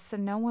in place so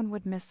no one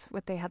would miss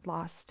what they had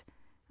lost.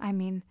 I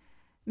mean,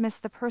 miss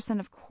the person,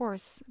 of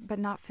course, but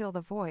not feel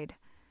the void.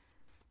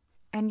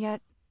 And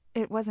yet,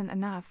 it wasn't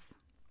enough.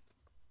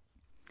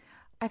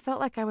 I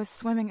felt like I was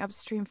swimming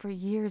upstream for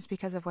years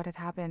because of what had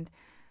happened.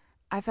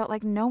 I felt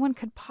like no one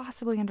could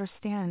possibly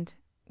understand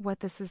what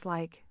this is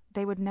like.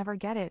 They would never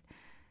get it.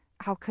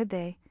 How could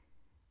they?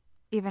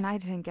 Even I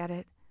didn't get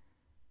it.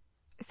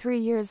 3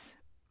 years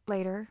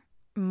later,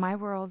 my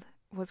world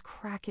was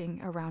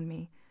cracking around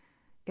me.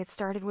 It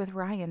started with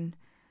Ryan.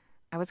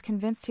 I was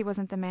convinced he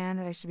wasn't the man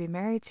that I should be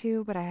married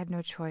to, but I had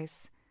no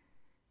choice.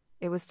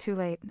 It was too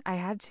late. I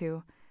had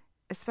to,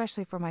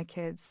 especially for my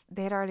kids.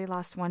 They had already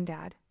lost one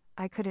dad.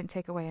 I couldn't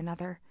take away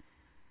another.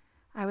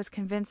 I was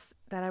convinced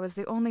that I was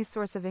the only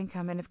source of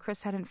income, and if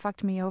Chris hadn't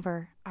fucked me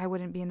over, I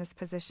wouldn't be in this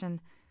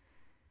position.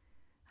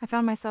 I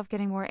found myself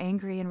getting more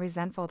angry and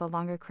resentful the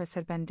longer Chris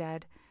had been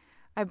dead.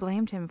 I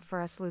blamed him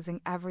for us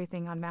losing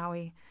everything on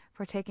Maui,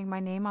 for taking my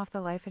name off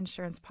the life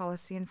insurance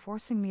policy and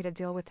forcing me to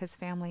deal with his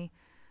family,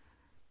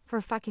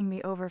 for fucking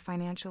me over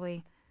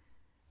financially.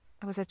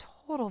 I was a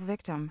total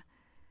victim.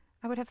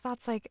 I would have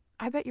thoughts like,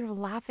 I bet you're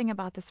laughing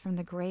about this from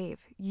the grave.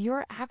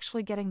 You're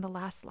actually getting the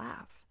last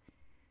laugh.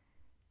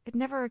 It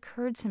never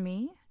occurred to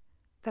me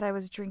that I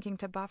was drinking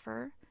to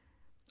buffer,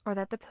 or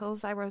that the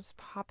pills I was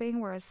popping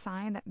were a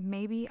sign that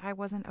maybe I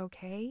wasn't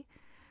okay,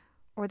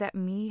 or that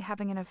me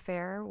having an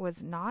affair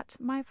was not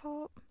my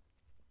fault.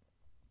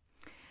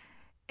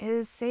 It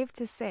is safe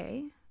to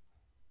say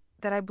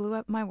that I blew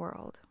up my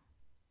world.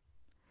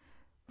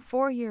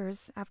 4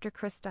 years after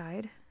Chris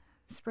died,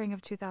 spring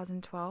of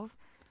 2012,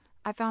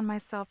 I found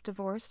myself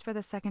divorced for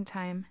the second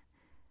time.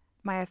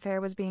 My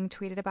affair was being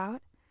tweeted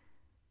about.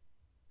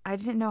 I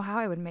didn't know how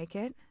I would make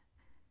it,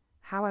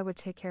 how I would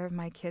take care of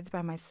my kids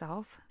by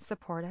myself,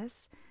 support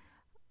us.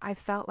 I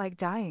felt like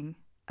dying,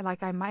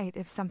 like I might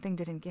if something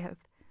didn't give.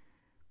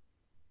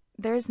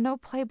 There is no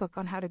playbook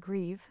on how to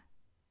grieve,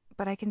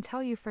 but I can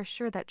tell you for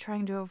sure that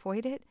trying to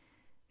avoid it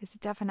is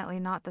definitely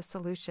not the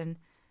solution.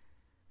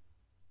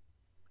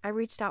 I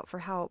reached out for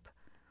help.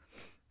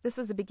 This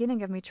was the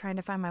beginning of me trying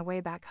to find my way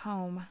back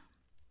home.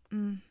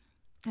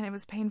 and it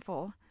was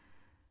painful.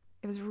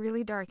 It was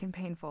really dark and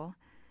painful.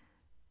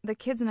 The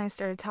kids and I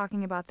started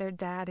talking about their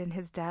dad and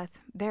his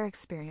death, their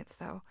experience,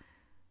 though,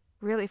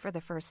 really for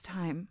the first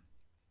time.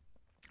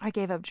 I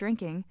gave up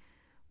drinking,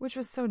 which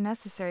was so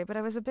necessary, but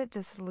I was a bit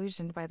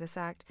disillusioned by this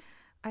act.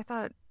 I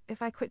thought,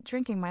 if I quit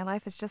drinking, my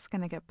life is just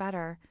going to get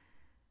better.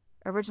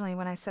 Originally,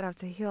 when I set out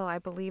to heal, I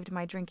believed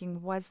my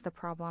drinking was the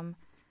problem.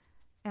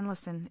 And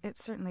listen, it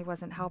certainly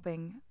wasn't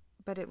helping,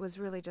 but it was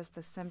really just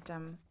the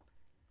symptom.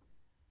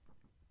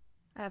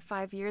 I have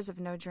 5 years of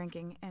no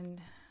drinking,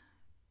 and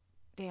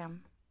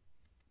damn,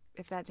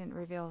 if that didn't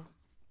reveal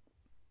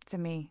to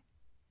me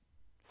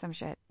some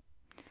shit.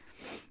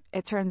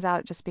 It turns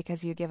out just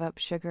because you give up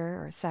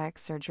sugar or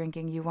sex or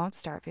drinking, you won't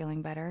start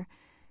feeling better.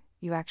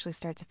 You actually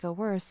start to feel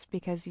worse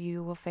because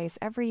you will face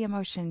every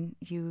emotion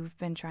you've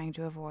been trying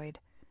to avoid.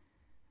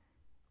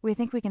 We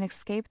think we can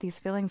escape these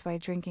feelings by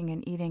drinking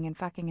and eating and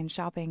fucking and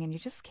shopping, and you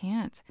just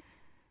can't.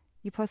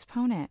 You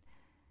postpone it.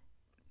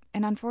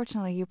 And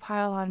unfortunately, you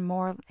pile on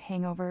more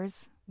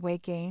hangovers,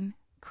 weight gain,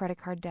 credit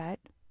card debt,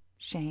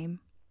 shame.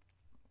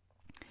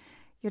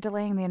 You're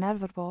delaying the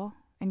inevitable,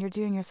 and you're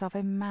doing yourself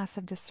a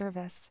massive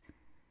disservice.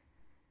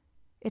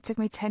 It took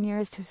me 10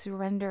 years to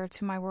surrender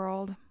to my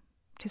world,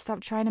 to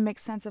stop trying to make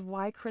sense of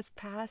why Chris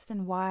passed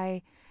and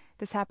why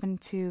this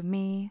happened to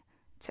me,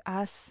 to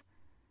us,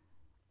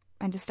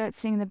 and to start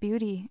seeing the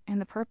beauty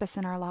and the purpose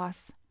in our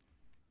loss.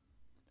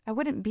 I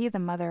wouldn't be the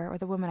mother or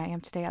the woman I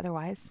am today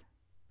otherwise,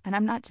 and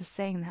I'm not just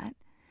saying that.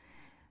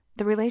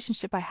 The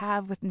relationship I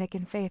have with Nick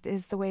and Faith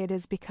is the way it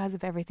is because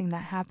of everything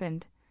that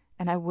happened,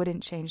 and I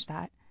wouldn't change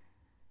that.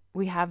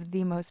 We have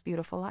the most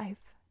beautiful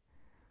life.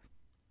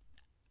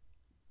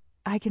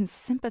 I can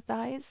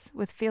sympathize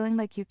with feeling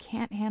like you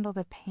can't handle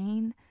the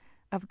pain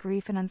of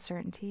grief and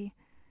uncertainty.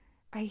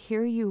 I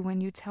hear you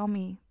when you tell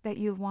me that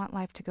you want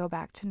life to go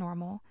back to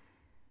normal,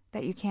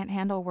 that you can't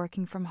handle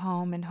working from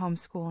home and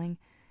homeschooling,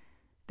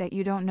 that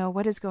you don't know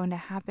what is going to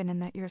happen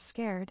and that you're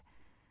scared.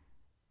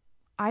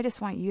 I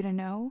just want you to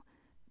know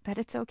that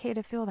it's okay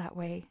to feel that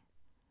way,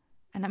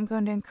 and I'm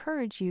going to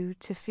encourage you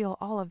to feel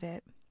all of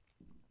it.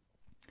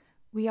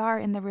 We are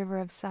in the river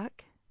of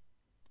suck,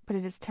 but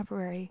it is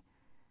temporary.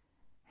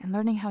 And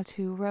learning how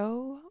to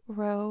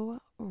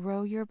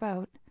row your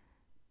boat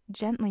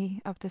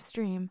gently up the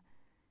stream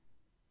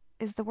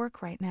is the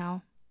work right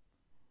now.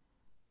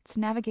 To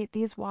navigate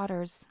these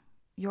waters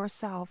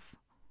yourself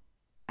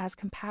as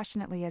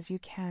compassionately as you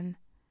can.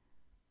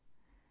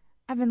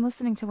 I've been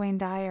listening to Wayne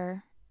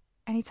Dyer,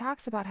 and he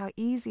talks about how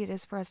easy it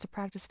is for us to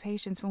practice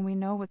patience when we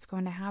know what's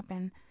going to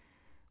happen.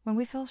 When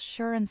we feel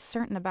sure and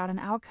certain about an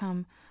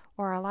outcome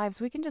or our lives,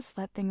 we can just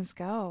let things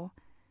go.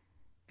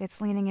 It's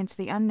leaning into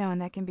the unknown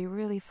that can be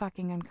really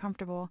fucking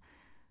uncomfortable.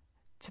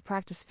 To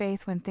practice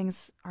faith when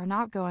things are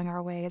not going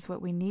our way is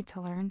what we need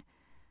to learn.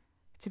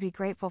 To be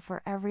grateful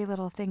for every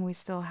little thing we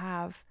still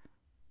have.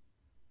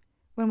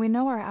 When we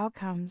know our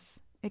outcomes,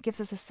 it gives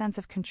us a sense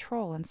of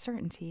control and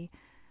certainty.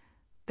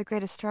 The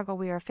greatest struggle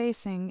we are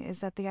facing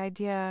is that the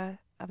idea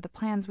of the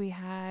plans we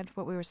had,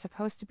 what we were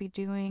supposed to be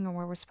doing or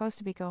where we're supposed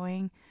to be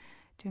going,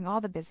 doing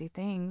all the busy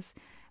things,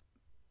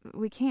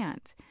 we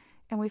can't.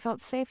 And we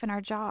felt safe in our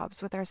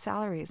jobs with our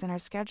salaries and our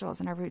schedules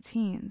and our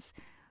routines.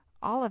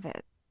 All of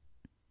it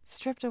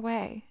stripped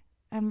away,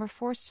 and we're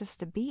forced just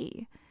to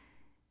be.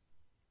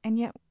 And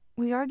yet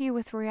we argue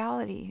with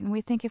reality, and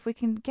we think if we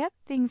can get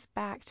things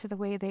back to the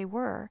way they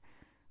were,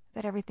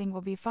 that everything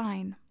will be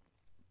fine.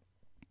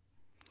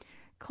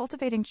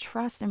 Cultivating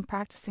trust and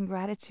practicing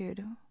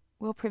gratitude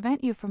will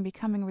prevent you from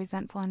becoming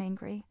resentful and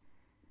angry.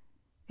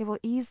 It will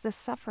ease the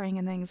suffering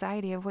and the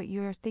anxiety of what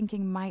you're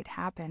thinking might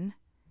happen.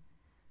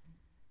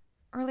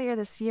 Earlier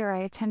this year, I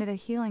attended a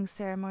healing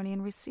ceremony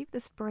and received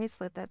this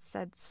bracelet that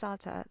said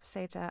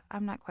SATA.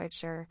 I'm not quite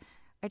sure.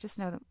 I just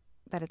know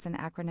that it's an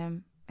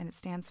acronym, and it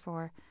stands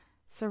for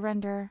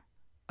Surrender,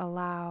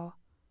 Allow,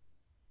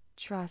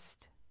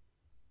 Trust,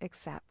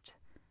 Accept.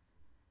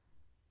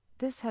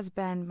 This has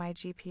been my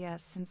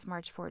GPS since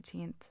March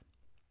 14th.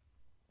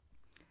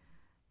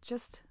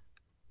 Just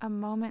a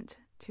moment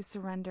to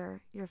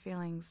surrender your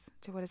feelings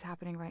to what is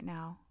happening right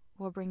now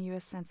will bring you a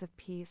sense of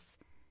peace,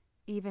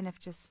 even if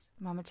just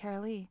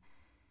momentarily.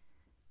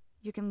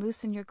 You can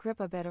loosen your grip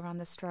a bit around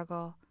the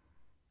struggle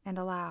and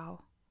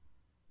allow.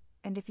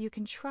 And if you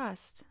can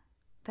trust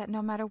that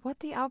no matter what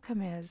the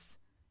outcome is,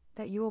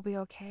 that you will be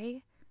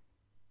okay,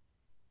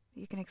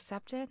 you can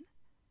accept it,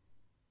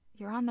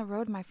 you're on the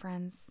road, my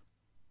friends.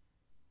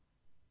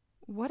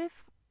 What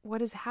if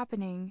what is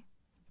happening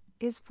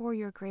is for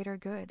your greater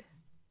good?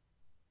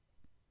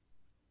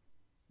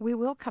 We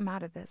will come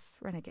out of this,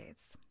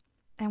 renegades,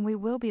 and we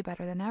will be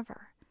better than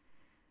ever.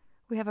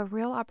 We have a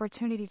real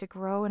opportunity to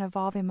grow and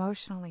evolve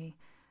emotionally.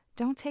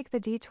 Don't take the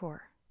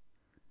detour.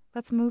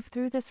 Let's move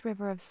through this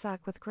river of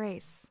suck with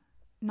grace,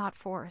 not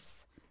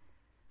force.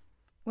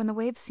 When the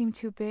waves seem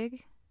too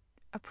big,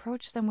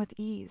 approach them with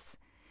ease.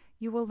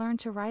 You will learn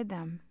to ride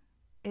them.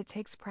 It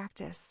takes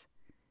practice,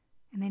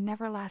 and they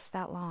never last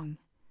that long.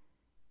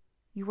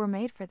 You were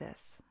made for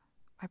this,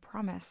 I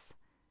promise.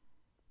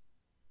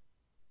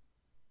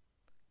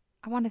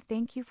 I want to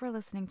thank you for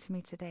listening to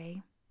me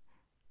today.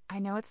 I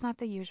know it's not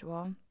the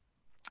usual,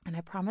 and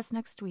I promise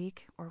next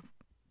week, or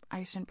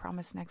I shouldn't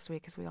promise next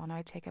week because we all know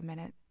I take a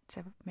minute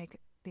to make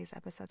these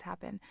episodes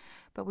happen,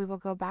 but we will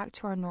go back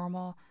to our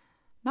normal,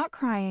 not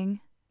crying,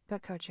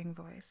 but coaching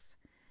voice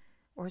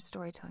or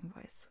storytelling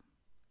voice.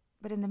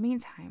 But in the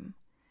meantime,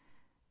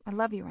 I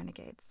love you,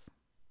 Renegades,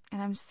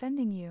 and I'm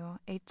sending you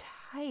a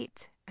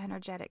tight,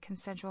 energetic,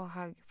 consensual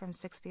hug from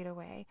 6 feet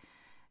away,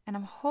 and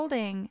I'm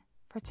holding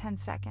for 10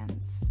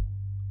 seconds,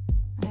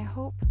 and I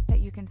hope that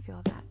you can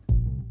feel that.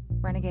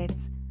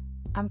 Renegades,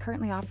 I'm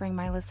currently offering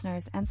my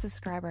listeners and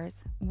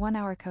subscribers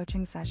 1-hour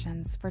coaching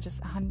sessions for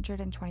just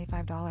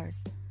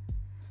 $125.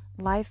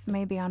 Life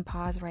may be on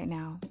pause right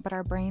now, but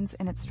our brains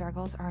and its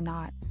struggles are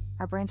not.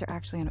 Our brains are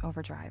actually in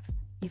overdrive.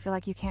 You feel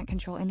like you can't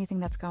control anything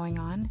that's going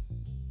on,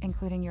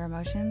 including your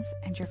emotions,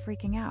 and you're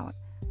freaking out.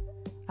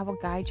 I will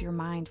guide your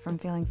mind from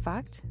feeling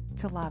fucked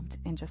to loved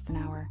in just an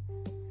hour.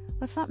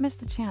 Let's not miss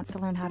the chance to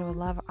learn how to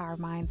love our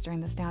minds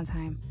during this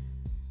downtime.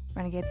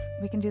 Renegades,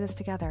 we can do this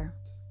together.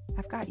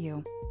 I've got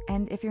you.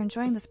 And if you're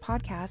enjoying this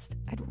podcast,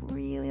 I'd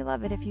really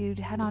love it if you'd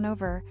head on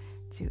over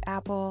to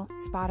Apple,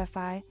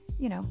 Spotify,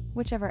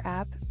 whichever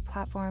app,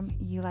 platform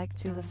you like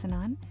to listen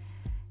on,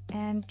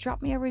 and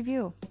drop me a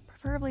review,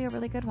 preferably a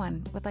really good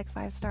one with like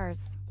 5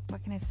 stars.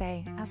 What can I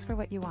say? Ask for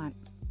what you want.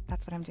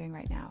 That's what I'm doing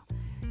right now.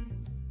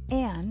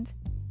 And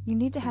you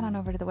need to head on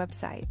over to the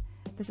website.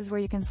 This is where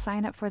you can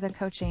sign up for the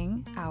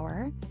coaching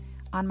hour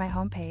on my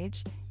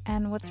homepage.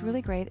 And what's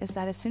really great is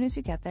that as soon as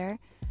you get there,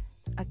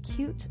 a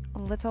cute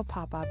little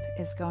pop-up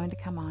is going to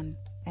come on,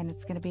 and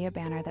it's going to be a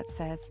banner that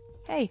says,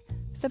 hey,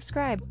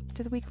 subscribe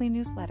to the weekly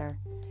newsletter.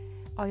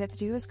 All you have to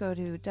do is go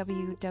to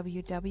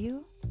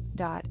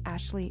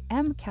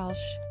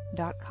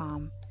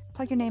www.ashleymkelsch.com.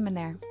 Plug your name in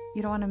there.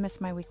 You don't want to miss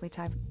my weekly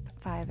top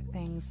 5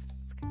 things.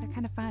 They're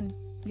kind of fun.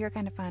 You're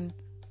kind of fun.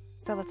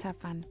 So let's have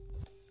fun.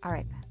 All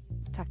right.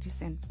 Talk to you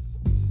soon.